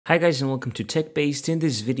Hi guys and welcome to TechBased. In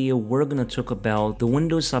this video, we're going to talk about the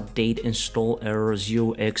Windows Update install error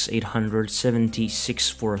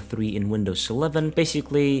 0x80070643 in Windows 11.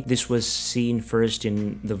 Basically, this was seen first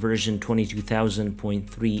in the version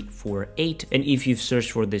 22000.348. And if you've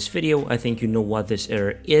searched for this video, I think you know what this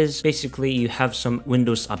error is. Basically, you have some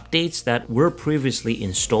Windows updates that were previously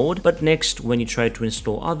installed, but next, when you try to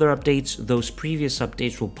install other updates, those previous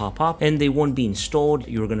updates will pop up and they won't be installed.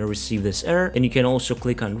 You're going to receive this error, and you can also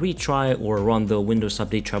click on retry or run the Windows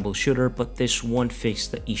Update troubleshooter, but this won't fix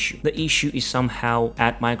the issue. The issue is somehow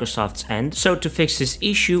at Microsoft's end. So to fix this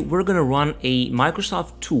issue, we're going to run a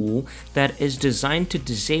Microsoft tool that is designed to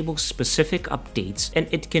disable specific updates, and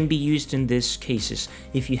it can be used in these cases.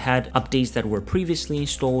 If you had updates that were previously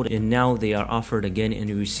installed and now they are offered again and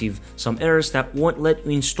you receive some errors that won't let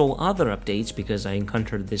you install other updates, because I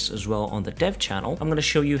encountered this as well on the dev channel, I'm going to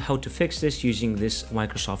show you how to fix this using this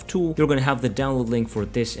Microsoft tool. You're going to have the download link for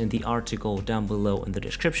this in the article down below in the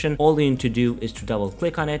description. All you need to do is to double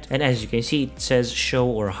click on it, and as you can see, it says show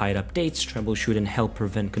or hide updates, troubleshoot and help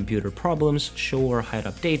prevent computer problems, show or hide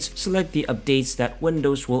updates. Select the updates that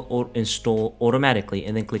Windows will install automatically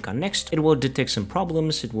and then click on next. It will detect some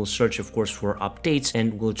problems. It will search, of course, for updates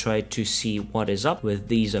and will try to see what is up with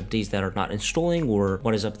these updates that are not installing or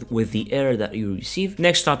what is up with the error that you receive.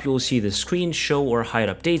 Next up, you will see the screen show or hide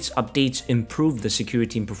updates. Updates improve the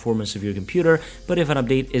security and performance of your computer, but if an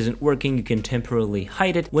update isn't working, you can temporarily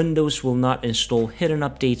hide it. Windows will not install hidden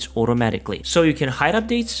updates automatically. So you can hide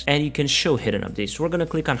updates and you can show hidden updates. So we're going to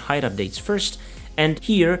click on hide updates first, and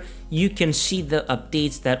here you can see the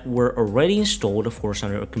updates that were already installed, of course,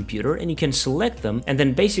 on your computer, and you can select them, and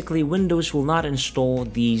then basically Windows will not install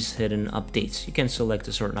these hidden updates. You can select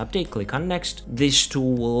a certain update, click on next. This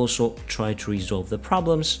tool will also try to resolve the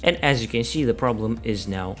problems, and as you can see, the problem is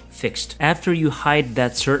now fixed. After you hide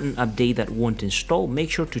that certain update that won't install, make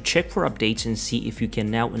sure to check for updates and see if you can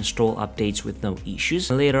now install updates with no issues.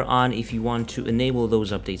 Later on, if you want to enable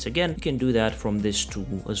those updates again, you can do that from this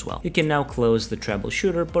tool as well. You can now close the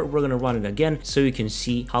troubleshooter, but we're going to run it again so you can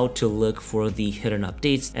see how to look for the hidden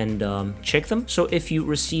updates and check them. So if you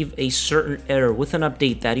receive a certain error with an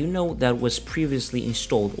update that you know that was previously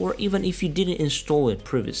installed, or even if you didn't install it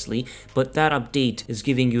previously, but that update is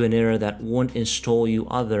giving you an error that won't install you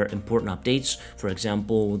other important updates, for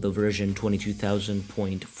example, the version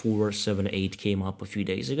 22000.478 came up a few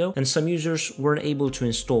days ago, and some users weren't able to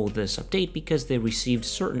install this update because they received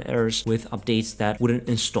certain errors with updates that wouldn't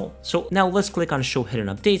install. So now let's click on show hidden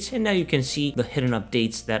updates, and now you can see the hidden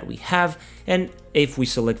updates that we have, and if we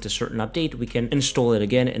select a certain update, we can install it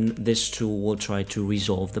again, and this tool will try to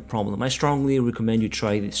resolve the problem. I strongly recommend you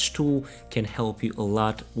try this tool. It can help you a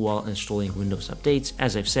lot while installing Windows updates.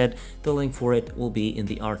 As I've said, the link for it will be in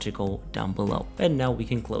the article down below. And now we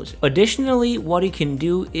can close it. Additionally, what you can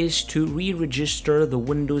do is to re-register the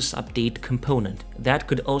Windows Update component. That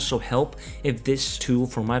could also help if this tool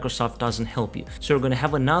from Microsoft doesn't help you. So we're going to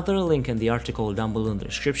have another link in the article down below in the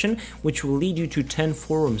description, which will lead you to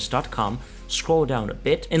 10forums.com. Scroll down a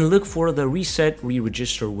bit and look for the reset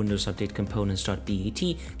re-register Windows Update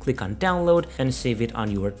components.bat. Click on download and save it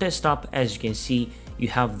on your desktop. As you can see, you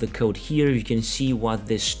have the code here. You can see what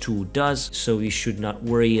this tool does, so you should not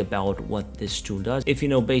worry about what this tool does. If you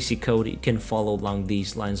know basic code, you can follow along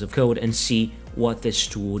these lines of code and see what this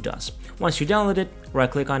tool does. Once you download it,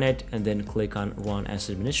 right click on it and then click on run as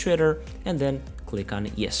administrator, and then click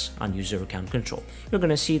on yes on user account control. You're going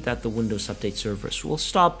to see that the Windows Update service will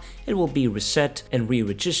stop. It will be reset and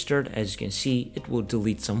re-registered. As you can see, it will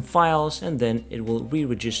delete some files and then it will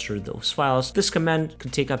re-register those files. This command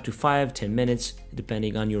could take up to 5-10 minutes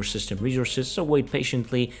depending on your system resources, so wait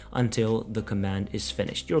patiently until the command is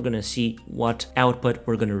finished. You're going to see what output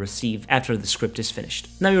we're going to receive after the script is finished.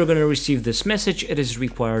 Now you're going to receive this message. It is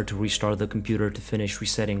required to restart the computer to finish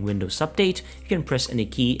resetting Windows Update. You can press any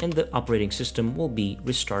key and the operating system will be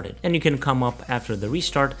restarted, and you can come up after the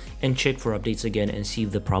restart and check for updates again and see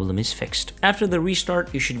if the problem is fixed. After the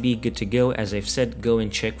restart, you should be good to go. As I've said, go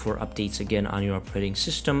and check for updates again on your operating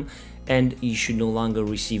system, and you should no longer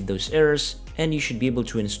receive those errors, and you should be able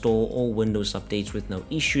to install all Windows updates with no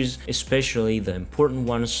issues, especially the important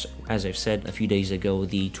ones. As I've said a few days ago,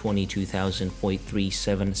 the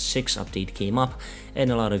 22000.376 update came up, and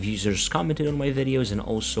a lot of users commented on my videos and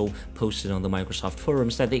also posted on the Microsoft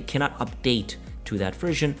forums that they cannot update to that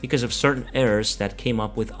version because of certain errors that came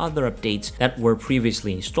up with other updates that were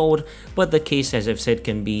previously installed, but the case, as I've said,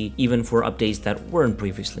 can be even for updates that weren't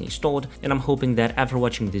previously installed. And I'm hoping that after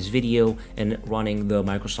watching this video and running the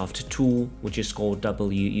Microsoft tool, which is called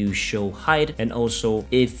WU Show Hide, and also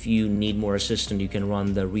if you need more assistance, you can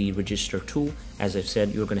run the re-register tool. As I've said,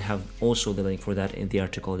 you're going to have also the link for that in the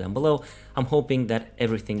article down below. I'm hoping that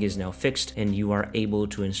everything is now fixed and you are able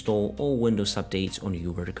to install all Windows updates on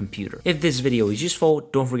your computer. If this video is useful,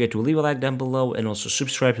 don't forget to leave a like down below and also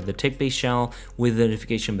subscribe to the TechBased channel with the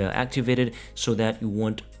notification bell activated so that you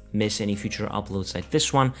won't miss any future uploads like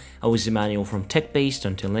this one. I was Emmanuel from TechBased.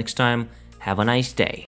 Until next time, have a nice day.